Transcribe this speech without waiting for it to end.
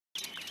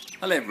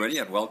Hello everybody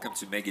and welcome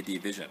to Mega D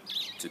Vision.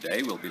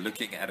 Today we'll be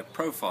looking at a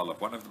profile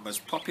of one of the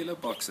most popular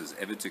boxers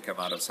ever to come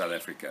out of South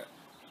Africa,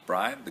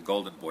 Brian the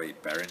Golden Boy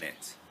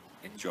Baronet.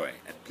 Enjoy,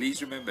 and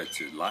please remember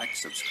to like,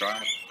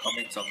 subscribe,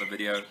 comment on the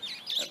video,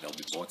 and there'll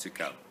be more to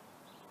come.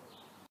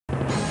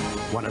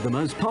 One of the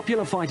most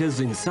popular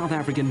fighters in South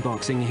African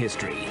boxing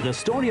history, the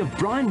story of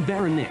Brian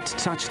Baronet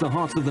touched the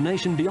hearts of the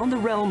nation beyond the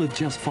realm of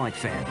just fight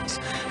fans.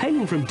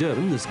 Hailing from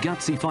Durban, this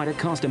gutsy fighter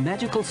cast a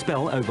magical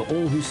spell over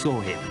all who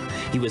saw him.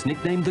 He was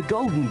nicknamed the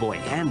Golden Boy,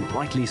 and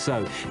rightly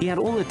so. He had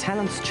all the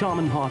talents, charm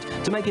and heart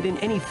to make it in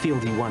any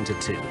field he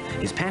wanted to.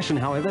 His passion,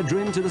 however, drew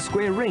him to the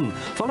square ring,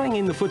 following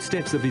in the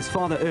footsteps of his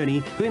father Ernie,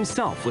 who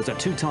himself was a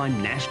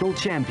two-time national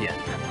champion.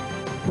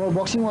 Well,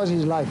 boxing was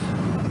his life.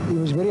 He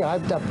was very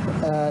hyped up,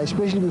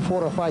 especially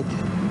before a fight.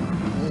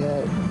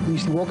 He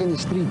used to walk in the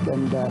street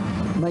and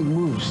make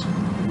moves.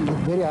 He was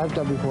very hyped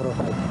up before a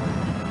fight.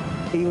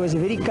 He was a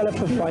very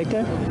colorful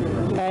fighter,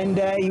 and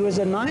he was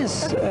a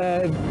nice,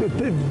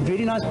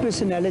 very nice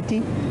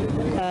personality.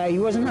 He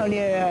wasn't only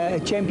a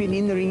champion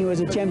in the ring, he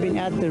was a champion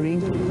at the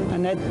ring,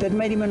 and that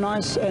made him a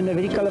nice and a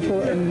very colorful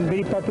and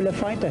very popular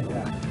fighter.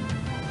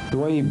 The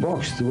way he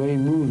boxed, the way he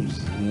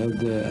moved,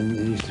 and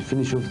he used to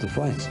finish off the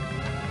fights.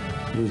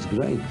 It was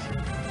great.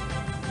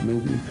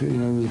 Maybe, he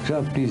was a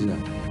crowd pleaser.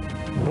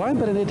 Brian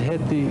Baronet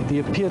had the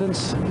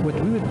appearance, what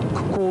we would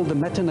call the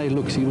matinee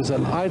looks. He was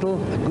an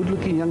idle, a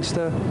good-looking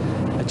youngster,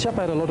 a chap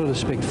I had a lot of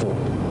respect for.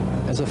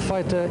 As a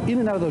fighter, in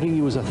and out of the ring,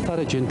 he was a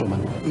thorough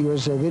gentleman. He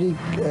was a very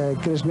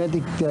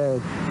charismatic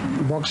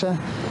boxer.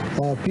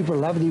 People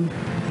loved him.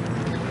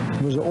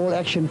 He was an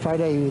all-action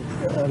fighter, he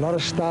had a lot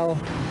of style,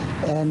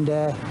 and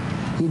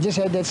he just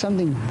had that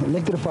something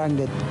electrifying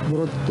that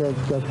brought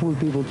that pulled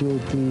people to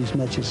his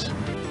matches.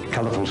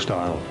 Colourful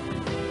style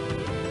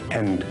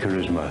and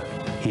charisma.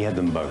 He had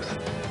them both.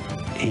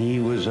 He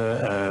was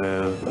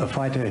a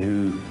fighter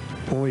who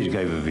always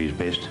gave of his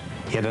best.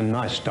 He had a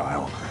nice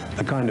style,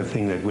 the kind of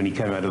thing that when he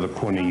came out of the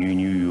corner you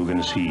knew you were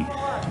going to see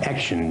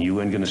action. You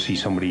weren't going to see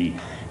somebody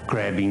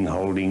grabbing,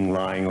 holding,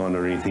 lying on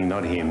or anything.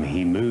 Not him.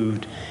 He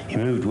moved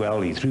well,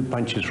 he threw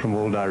punches from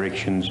all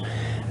directions.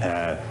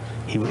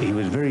 He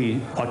was very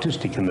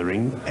artistic in the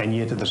ring, and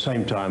yet at the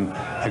same time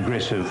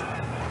aggressive,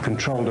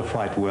 controlled a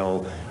fight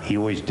well. He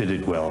always did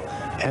it well.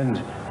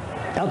 And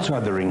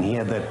outside the ring, he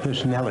had that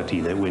personality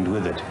that went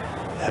with it.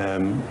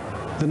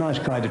 The nice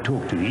guy to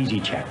talk to,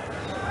 easy chap.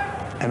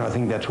 And I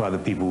think that's why the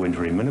people went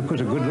for him. And of course,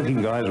 a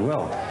good-looking guy as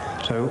well.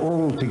 So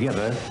all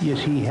together,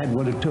 yes, he had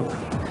what it took.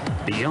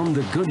 Beyond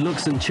the good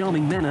looks and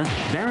charming manner,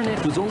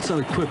 Baronet was also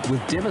equipped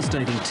with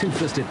devastating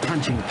two-fisted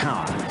punching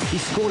power. He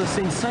scored a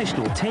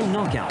sensational 10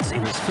 knockouts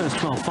in his first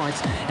 12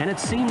 fights, and it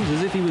seemed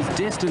as if he was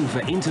destined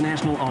for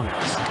international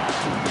honours.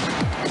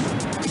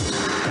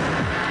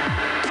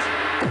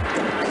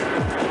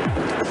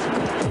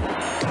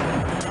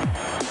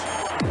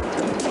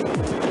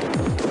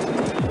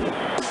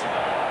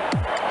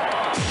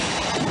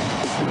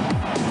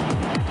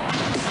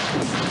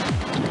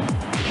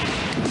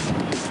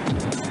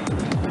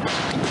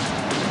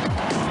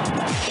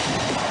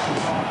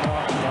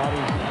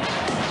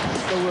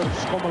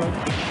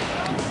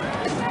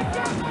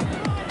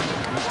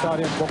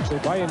 Stadion bokser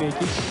baie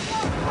netjies.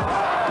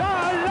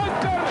 Daar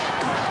linker!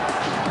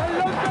 Een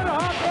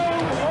linkerhak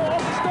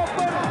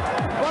opstopper.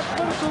 Wat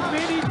vir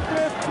Komeni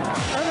tref.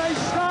 En hy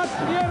staat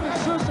neer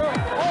soos 'n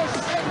os.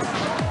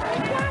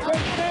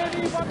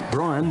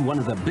 Brian, one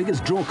of the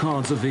biggest draw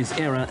cards of his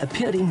era,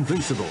 appeared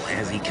invincible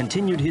as he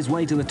continued his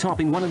way to the top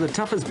in one of the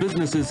toughest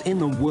businesses in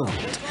the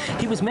world.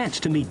 He was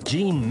matched to meet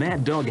Gene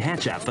Mad Dog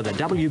Hatcher for the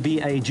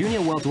WBA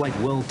Junior Welterweight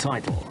World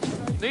title.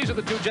 These are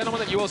the two gentlemen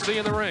that you will see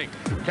in the ring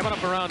coming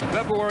up around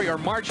February or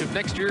March of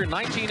next year,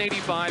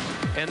 1985,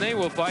 and they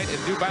will fight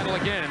and do battle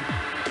again.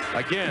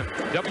 Again,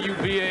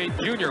 WBA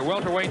Junior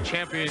Welterweight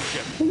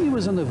Championship. I think he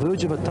was on the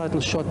verge of a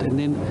title shot, and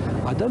then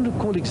I don't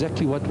recall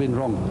exactly what went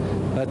wrong.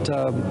 But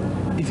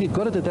if he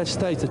got it at that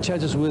stage, the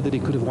chances were that he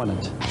could have won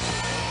it.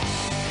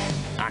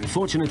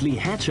 Unfortunately,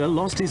 Hatcher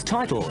lost his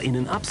title in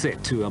an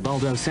upset to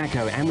Abaldo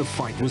Sacco, and the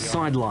fight was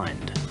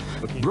sidelined.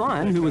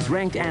 Brian, who was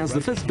ranked as the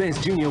 5th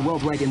best junior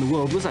welterweight in the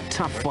world, was a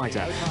tough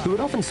fighter who would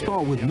often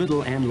spar with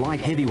middle and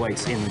light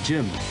heavyweights in the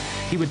gym.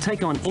 He would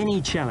take on any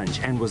challenge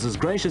and was as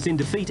gracious in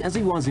defeat as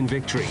he was in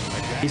victory.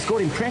 He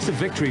scored impressive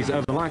victories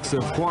over the likes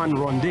of Juan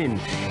Rondin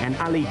and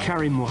Ali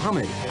Karim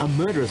Muhammad, a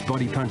murderous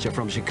body puncher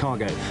from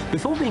Chicago,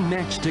 before being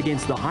matched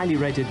against the highly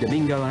rated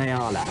Domingo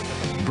Ayala.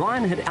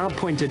 Brian had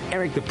outpointed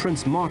Eric the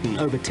Prince Martin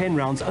over 10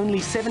 rounds only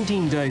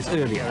 17 days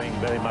earlier. Going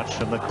very much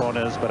in the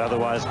corners, but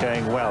otherwise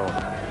going well.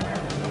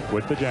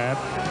 With the jab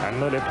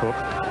and the left hook.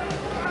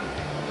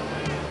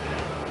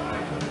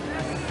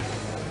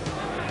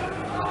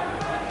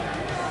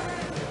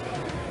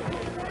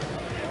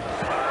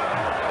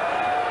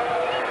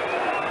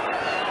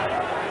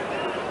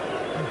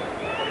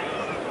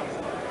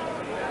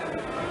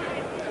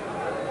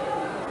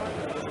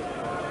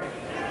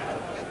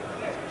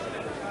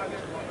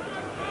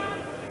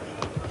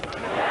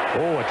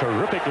 Oh, a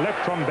terrific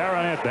left from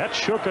Baronet. That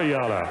shook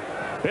Ayala.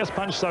 Best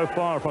punch so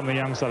far from the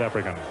young South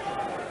African.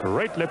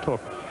 Great left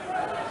hook.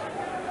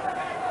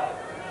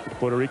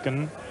 Puerto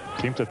Rican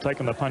seems to have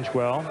taken the punch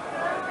well.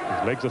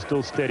 His legs are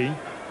still steady,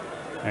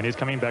 and he's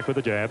coming back with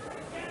a jab.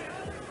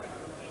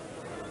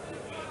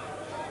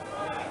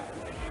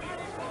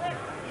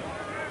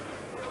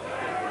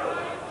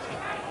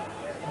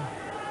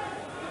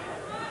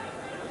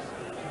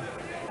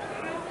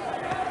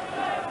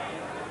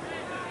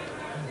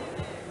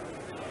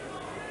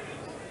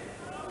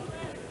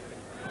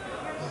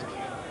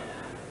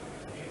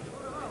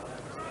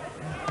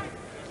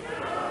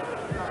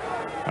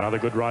 Another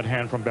good right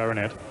hand from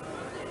Baronet.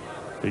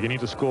 Beginning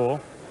to score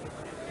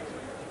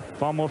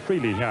far more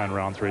freely here in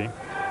round 3.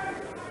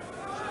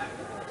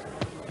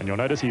 And you'll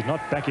notice he's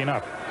not backing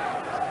up.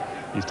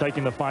 He's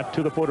taking the fight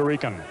to the Puerto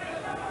Rican.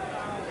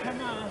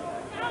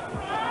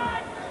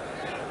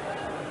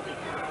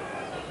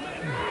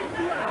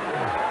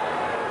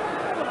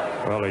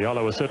 Well,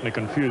 Ayala was certainly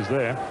confused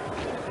there.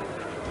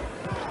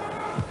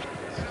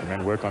 And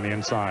then work on the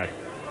inside.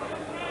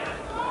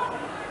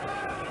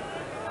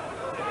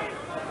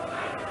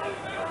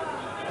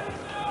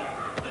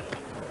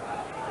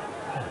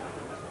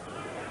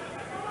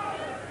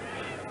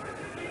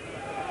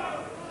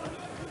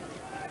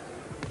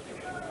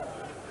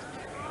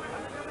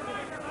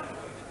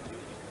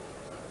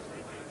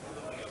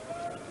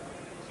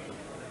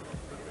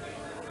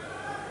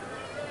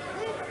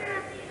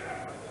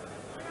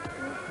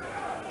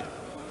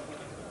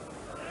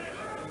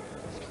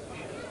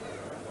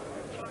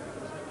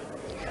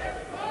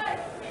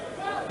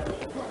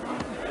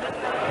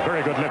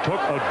 Very good left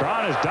hook.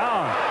 O'Brien is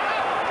down.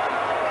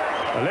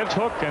 A left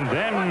hook, and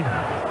then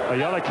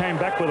Ayala came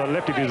back with a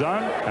left of his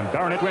own, and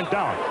Baronet went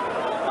down.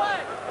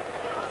 5,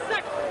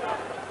 6,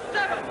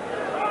 7,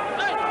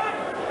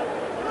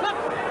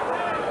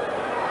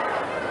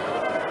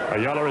 8.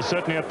 Ayala is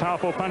certainly a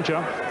powerful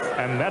puncher,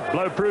 and that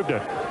blow proved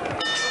it.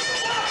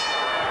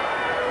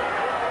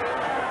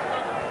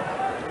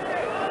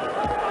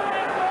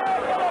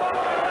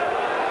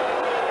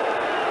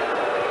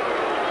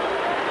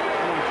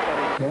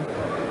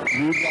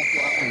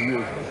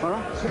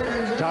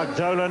 Doug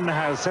Dolan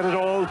has said it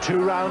all.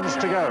 2 rounds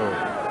to go.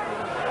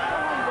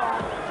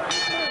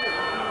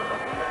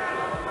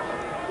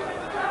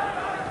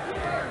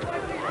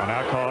 On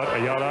our card,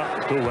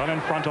 Ayala still well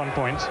in front on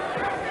points.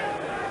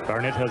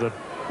 Baronet has a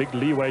big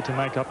leeway to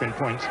make up in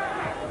points.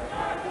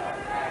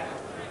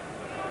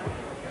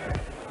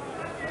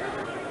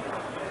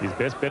 His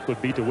best bet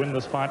would be to win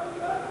this fight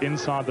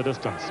inside the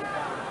distance.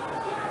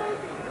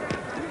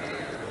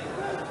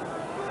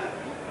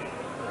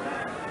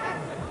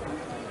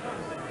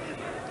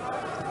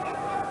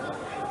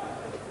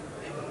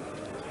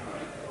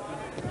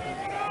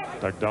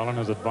 Doug Dolan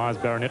has advised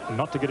Baronet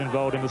not to get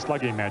involved in the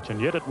slugging match, and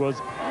yet it was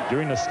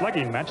during the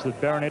slugging match that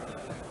Baronet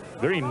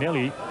very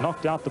nearly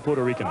knocked out the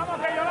Puerto Rican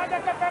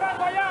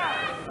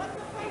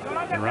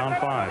in round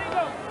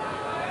 5.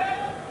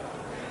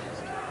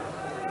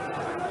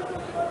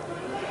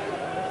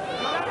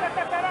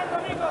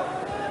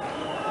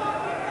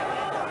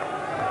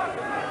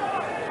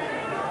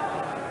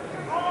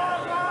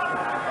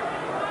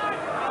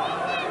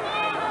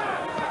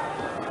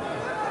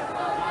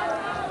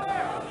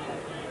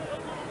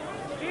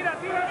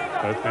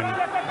 Both been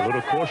a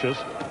little cautious.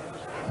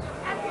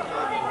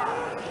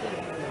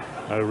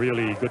 No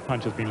really good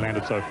punch has been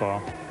landed so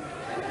far.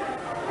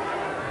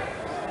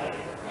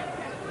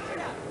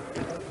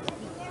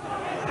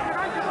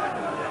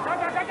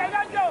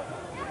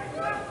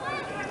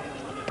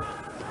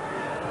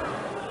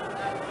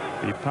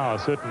 The power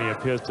certainly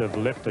appears to have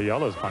left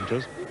Ayala's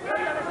punches.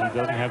 He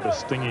doesn't have the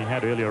sting he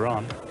had earlier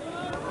on.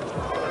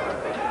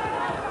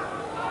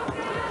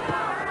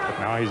 But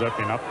now he's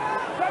opening up.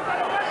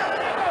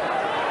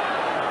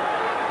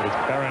 It's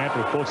Baronet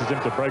who forces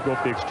him to break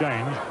off the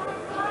exchange.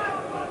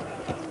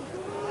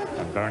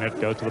 And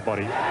Baronet goes to the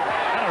body. And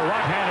a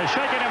right hand is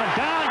shaking him, and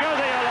down goes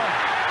Ayala.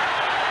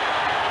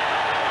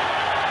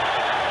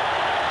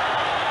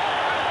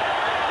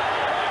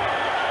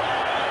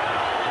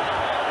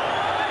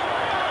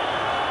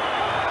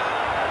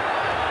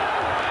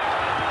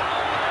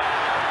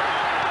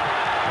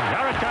 And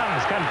here it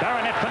comes. Can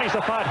Baronet finish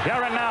the fight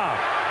here and now?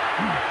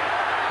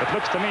 It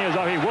looks to me as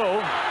though he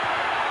will.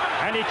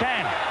 And he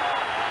can.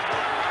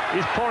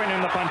 He's pouring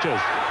in the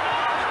punches.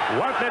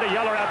 Won't let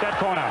Ayala out that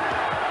corner.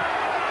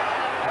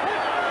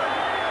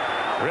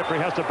 The referee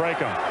has to break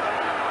him.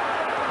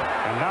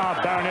 And now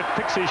Baronet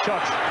picks his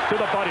shots to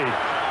the body,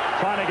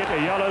 trying to get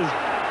Ayala's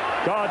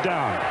guard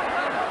down.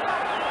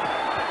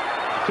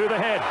 To the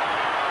head.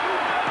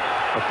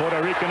 The Puerto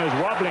Rican is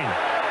wobbling,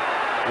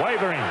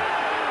 wavering,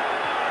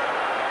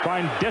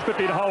 trying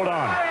desperately to hold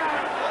on.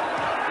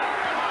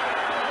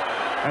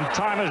 And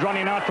time is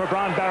running out for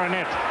Brian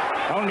Baronet.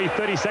 Only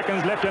 30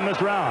 seconds left in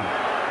this round.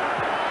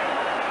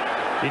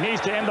 He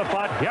needs to end the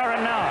fight here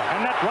and now.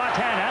 And that right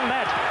hand and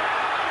that.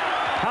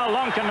 How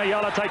long can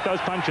Ayala take those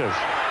punches?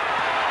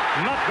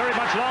 Not very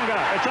much longer.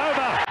 It's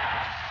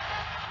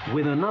over.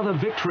 With another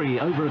victory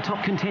over a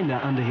top contender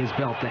under his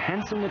belt, the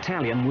handsome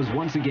Italian was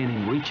once again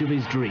in reach of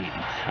his dream.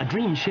 A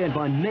dream shared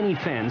by many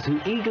fans who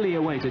eagerly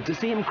awaited to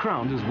see him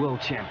crowned as world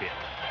champion.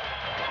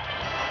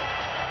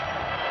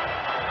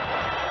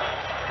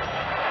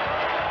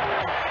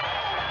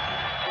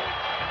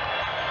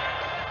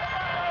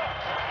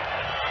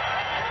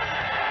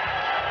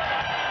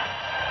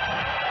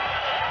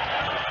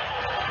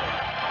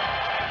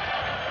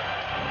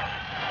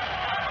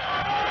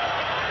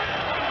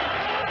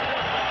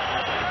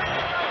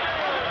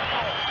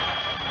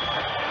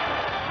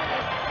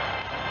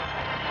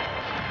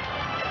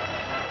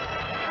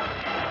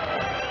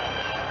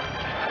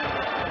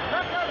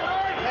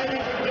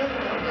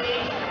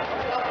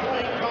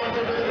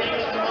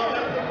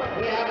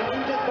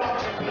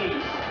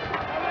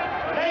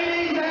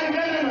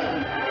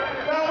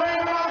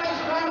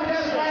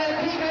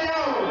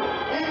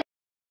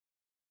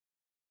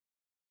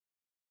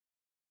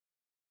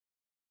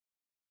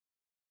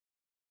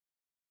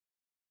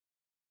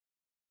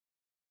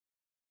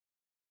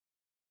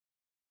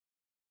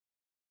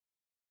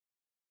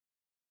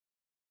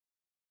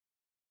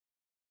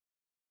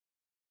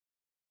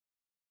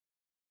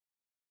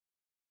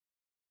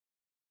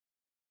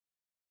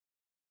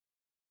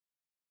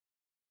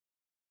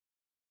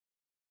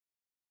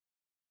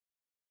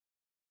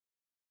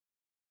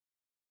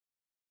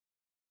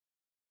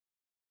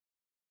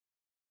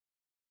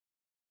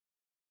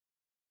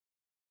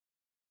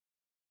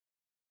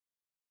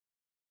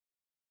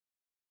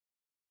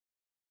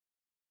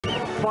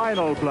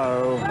 final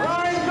blow.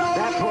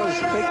 That was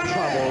big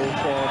trouble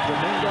for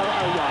Domingo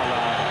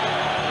Ayala,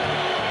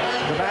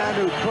 the man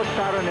who put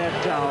Baronet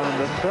down in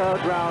the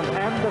 3rd round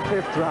and the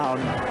 5th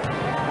round.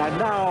 And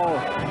now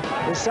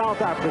the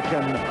South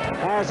African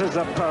has his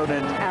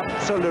opponent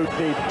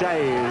absolutely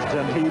dazed,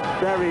 and he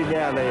very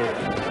nearly,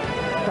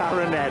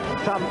 Baronet,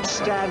 thumped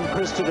Stan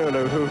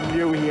Christodoulou, who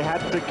knew he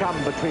had to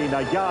come between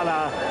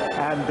Ayala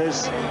and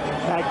this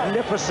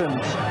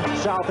magnificent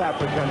South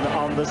African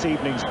on this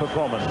evening's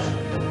performance.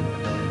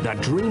 The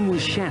dream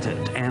was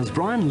shattered as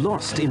Brian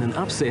lost in an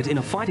upset in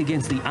a fight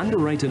against the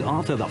underrated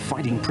Arthur the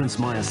Fighting Prince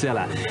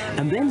Mayasela,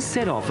 and then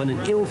set off on an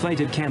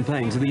ill-fated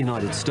campaign to the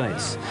United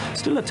States.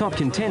 Still a top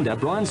contender,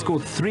 Brian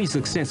scored 3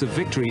 successive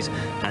victories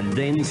and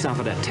then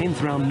suffered a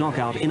 10th round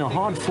knockout in a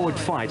hard-fought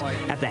fight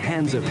at the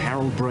hands of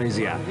Harold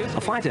Brazier,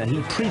 a fighter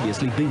he'd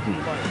previously beaten.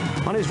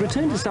 On his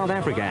return to South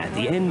Africa at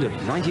the end of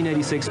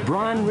 1986,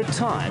 Brian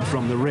retired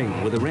from the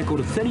ring with a record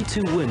of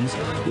 32 wins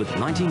with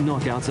 19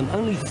 knockouts and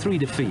only 3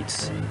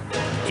 defeats.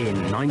 In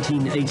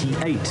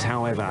 1988,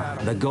 however,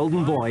 the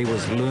Golden Boy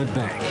was lured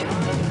back.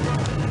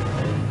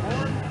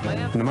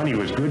 The money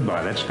was good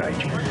by that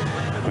stage.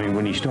 I mean,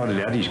 when he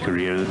started out his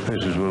career, the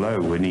purses were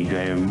low. When he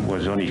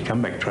was on his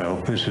comeback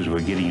trail, purses were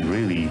getting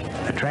really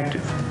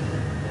attractive.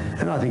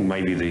 And I think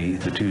maybe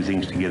the two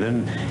things together.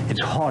 And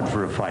it's hard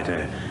for a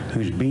fighter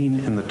who's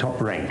been in the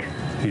top rank,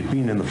 who's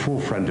been in the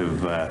forefront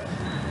of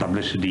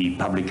publicity,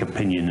 public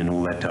opinion, and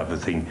all that type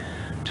of thing,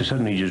 to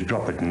suddenly just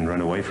drop it and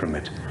run away from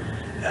it.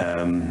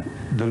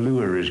 The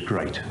lure is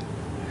great.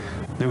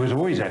 There was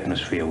always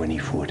atmosphere when he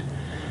fought.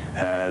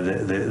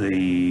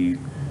 The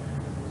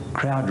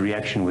crowd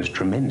reaction was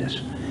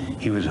tremendous.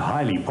 He was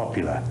highly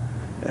popular.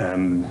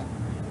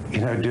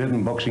 You know,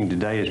 Durban boxing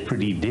today is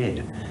pretty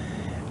dead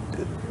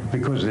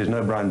because there's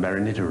no Brian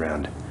Baronet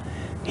around.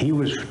 He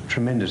was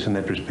tremendous in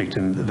that respect,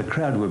 and the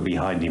crowd were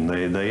behind him.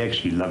 They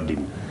actually loved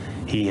him.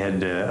 He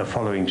had a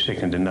following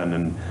second to none,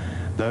 and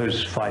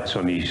those fights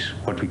on his,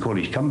 what we call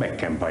his comeback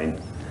campaign,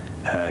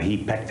 he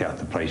packed out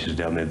the places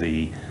down there.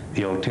 The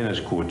old tennis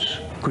courts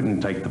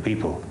couldn't take the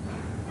people.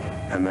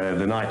 And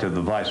the night of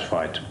the Vice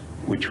fight,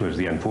 which was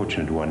the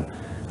unfortunate one,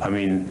 I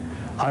mean,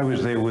 I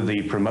was there with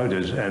the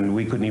promoters and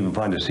we couldn't even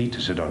find a seat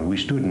to sit on. We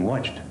stood and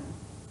watched.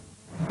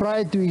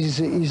 Prior to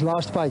his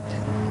last fight,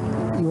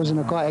 he was in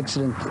a car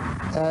accident.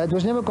 It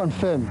was never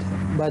confirmed,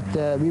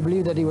 but we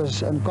believe that he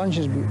was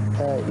unconscious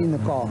in the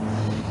car.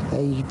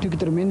 He took a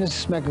tremendous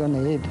smack on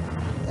the head,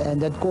 and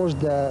that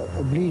caused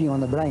bleeding on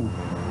the brain.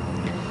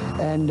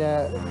 And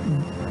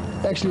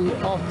actually,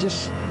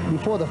 just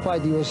before the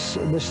fight, he was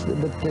a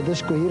bit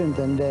discoherent,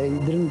 and he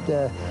didn't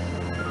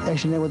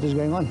actually know what was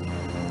going on.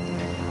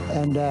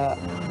 And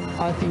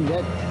I think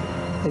that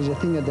is a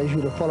thing that they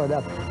should have followed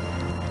up.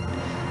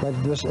 But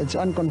it's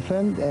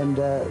unconfirmed, and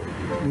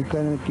we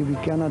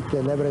cannot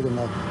elaborate on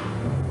that.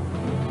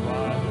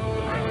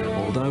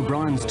 Although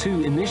Brian's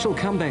 2 initial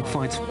comeback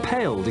fights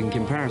paled in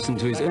comparison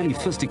to his early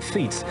fistic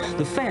feats,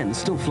 the fans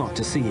still flocked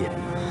to see him.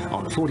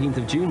 On the 14th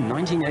of June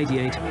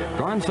 1988,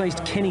 Brian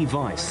faced Kenny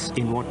Weiss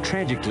in what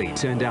tragically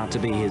turned out to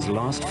be his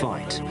last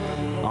fight.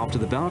 After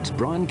the bout,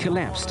 Brian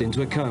collapsed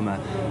into a coma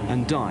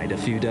and died a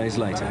few days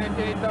later.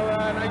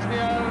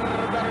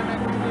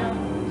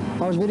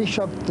 I was very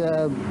shocked.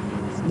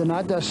 The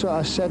night I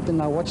sat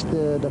and I watched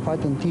the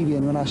fight on TV,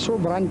 and when I saw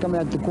Brian come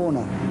out the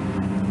corner,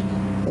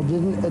 it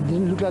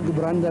didn't look like the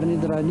Brian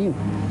Baronet that I knew.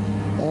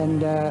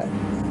 And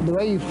the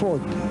way he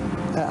fought,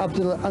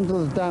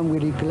 until the time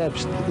where he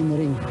collapsed in the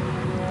ring,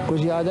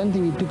 because I don't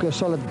think he took a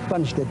solid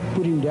punch that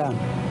put him down.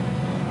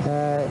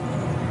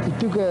 He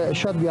took a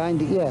shot behind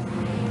the ear,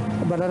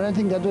 but I don't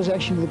think that was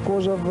actually the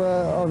cause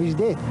of his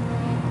death.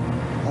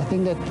 I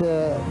think that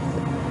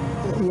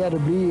he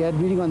had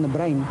bleeding on the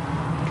brain.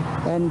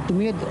 And to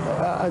me,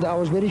 I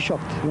was very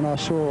shocked when I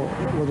saw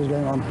what was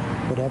going on,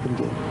 what happened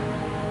to him.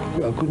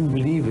 I couldn't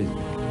believe it.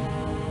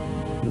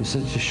 It was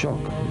such a shock.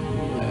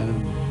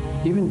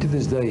 Even to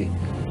this day,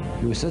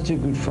 he was such a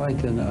good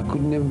fighter, and I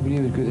could never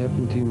believe it could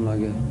happen to him like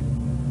that.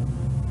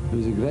 He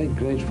was a great,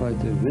 great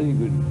fighter, very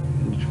good.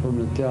 And from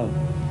Natal,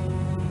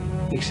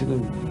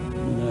 excellent,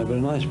 but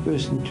a nice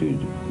person too.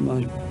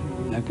 Nice,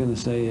 how can I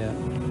say?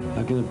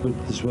 How can I put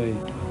it this way?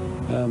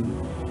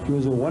 He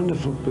was a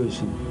wonderful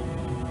person.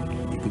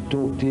 You could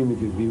talk to him, you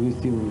could be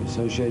with him,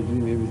 associate with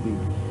him, everything.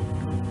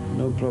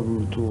 No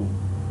problem at all.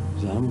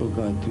 He's a humble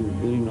guy too,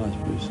 very nice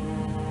person.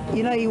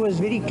 You know, he was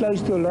very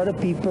close to a lot of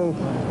people,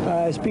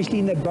 especially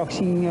in the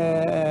boxing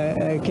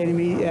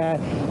academy.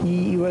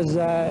 He was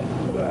a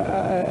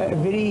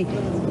very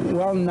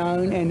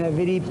well-known and a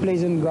very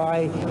pleasant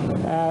guy,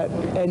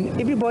 and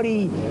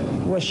everybody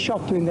was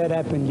shocked when that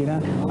happened, you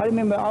know. I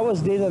remember I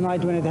was there the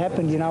night when it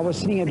happened, you know. I was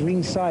sitting at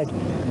ringside,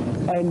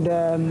 and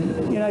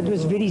you know, it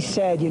was very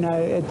sad, you know.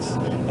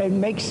 It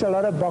makes a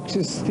lot of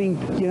boxers think,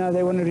 you know,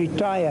 they want to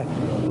retire,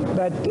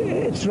 but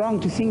it's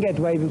wrong to think that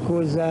way,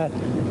 because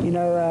you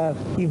know,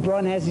 if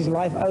Brian has his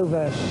life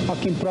over, I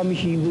can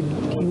promise you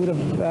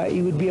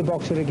he would be a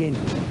boxer again.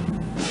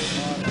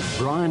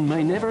 Brian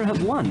may never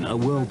have won a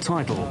world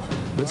title,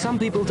 But some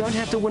people don't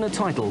have to win a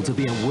title to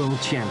be a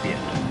world champion.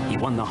 He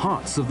won the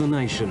hearts of the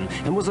nation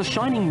and was a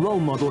shining role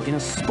model in a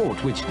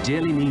sport which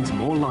dearly needs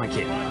more like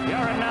him. Here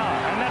and now,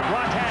 and that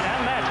right hand,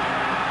 and that.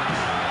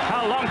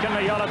 How long can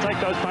Ayala take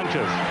those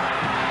punches?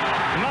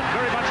 Not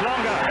very much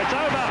longer. It's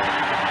over.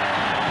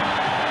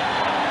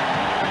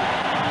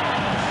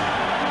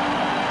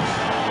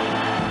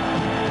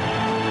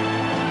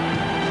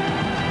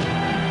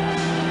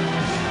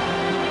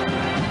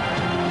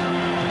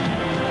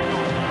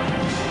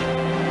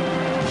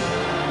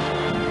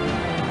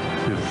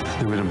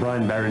 There was a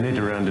Brian Baronet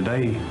around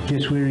today,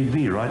 guess where he'd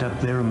be? Right up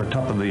there on the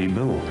top of the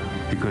bill,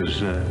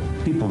 because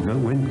people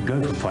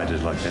go for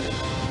fighters like that.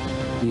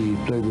 He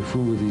played the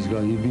fool with these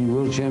guys. He'd been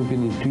world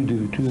champion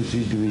in two or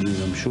three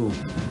divisions, I'm sure.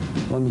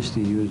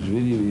 Honestly, he was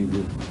very, very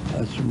good.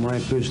 That's my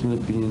personal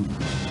opinion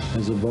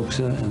as a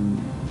boxer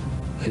and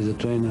as a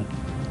trainer.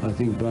 I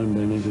think Brian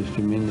Baronet was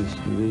tremendous, a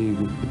very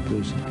good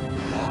person.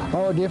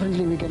 Oh,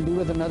 definitely we can do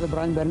with another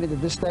Brian Baronet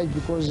at this stage,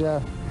 because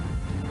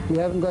we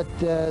haven't got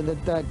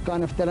that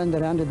kind of talent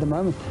around at the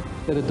moment.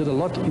 That it did a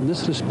lot in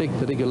this respect.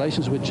 The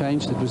regulations were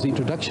changed. It was the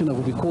introduction of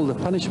what we call the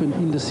punishment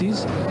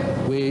indices,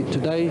 where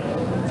today,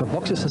 if a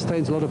boxer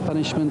sustains a lot of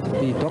punishment,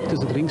 the doctors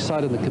at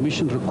ringside and the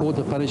commission record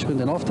the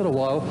punishment, and after a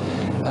while,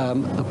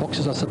 the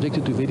boxers are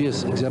subjected to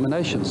various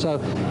examinations. So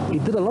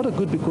it did a lot of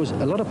good, because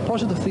a lot of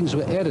positive things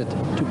were added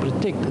to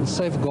protect and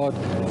safeguard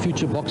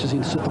future boxers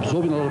in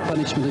absorbing a lot of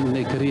punishment in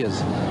their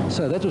careers.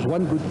 So that was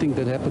one good thing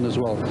that happened as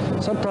well.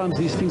 Sometimes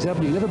these things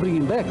happen, you never bring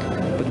him back,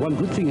 but one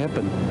good thing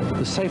happened.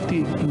 The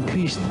safety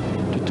increased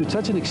to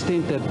such an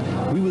extent that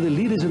we were the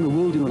leaders in the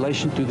world in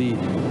relation to the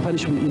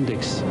punishment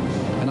index.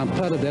 And I'm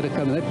proud of that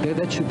account.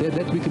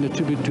 That we can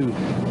attribute to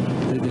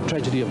the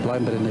tragedy of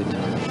Brian Baronet.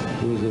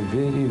 He was a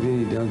very,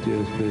 very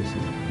down-to-earth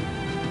person.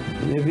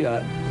 And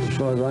as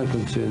far as I'm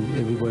concerned,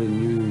 everybody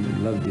knew him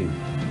and loved him.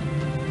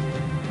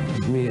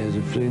 Me, as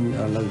a friend,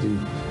 I loved him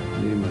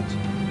very much.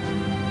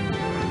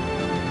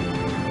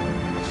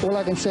 All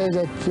I can say is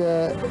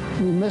that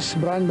we miss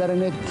Brian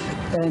Baronet,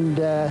 and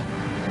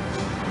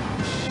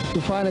to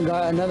find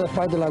another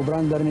fighter like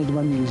Brian Baronet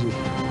won't be easy.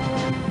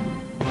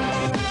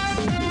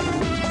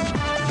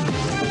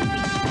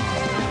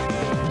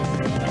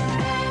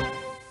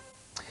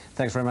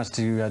 Thanks very much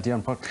to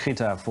Deon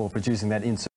Potgieter for producing that insert.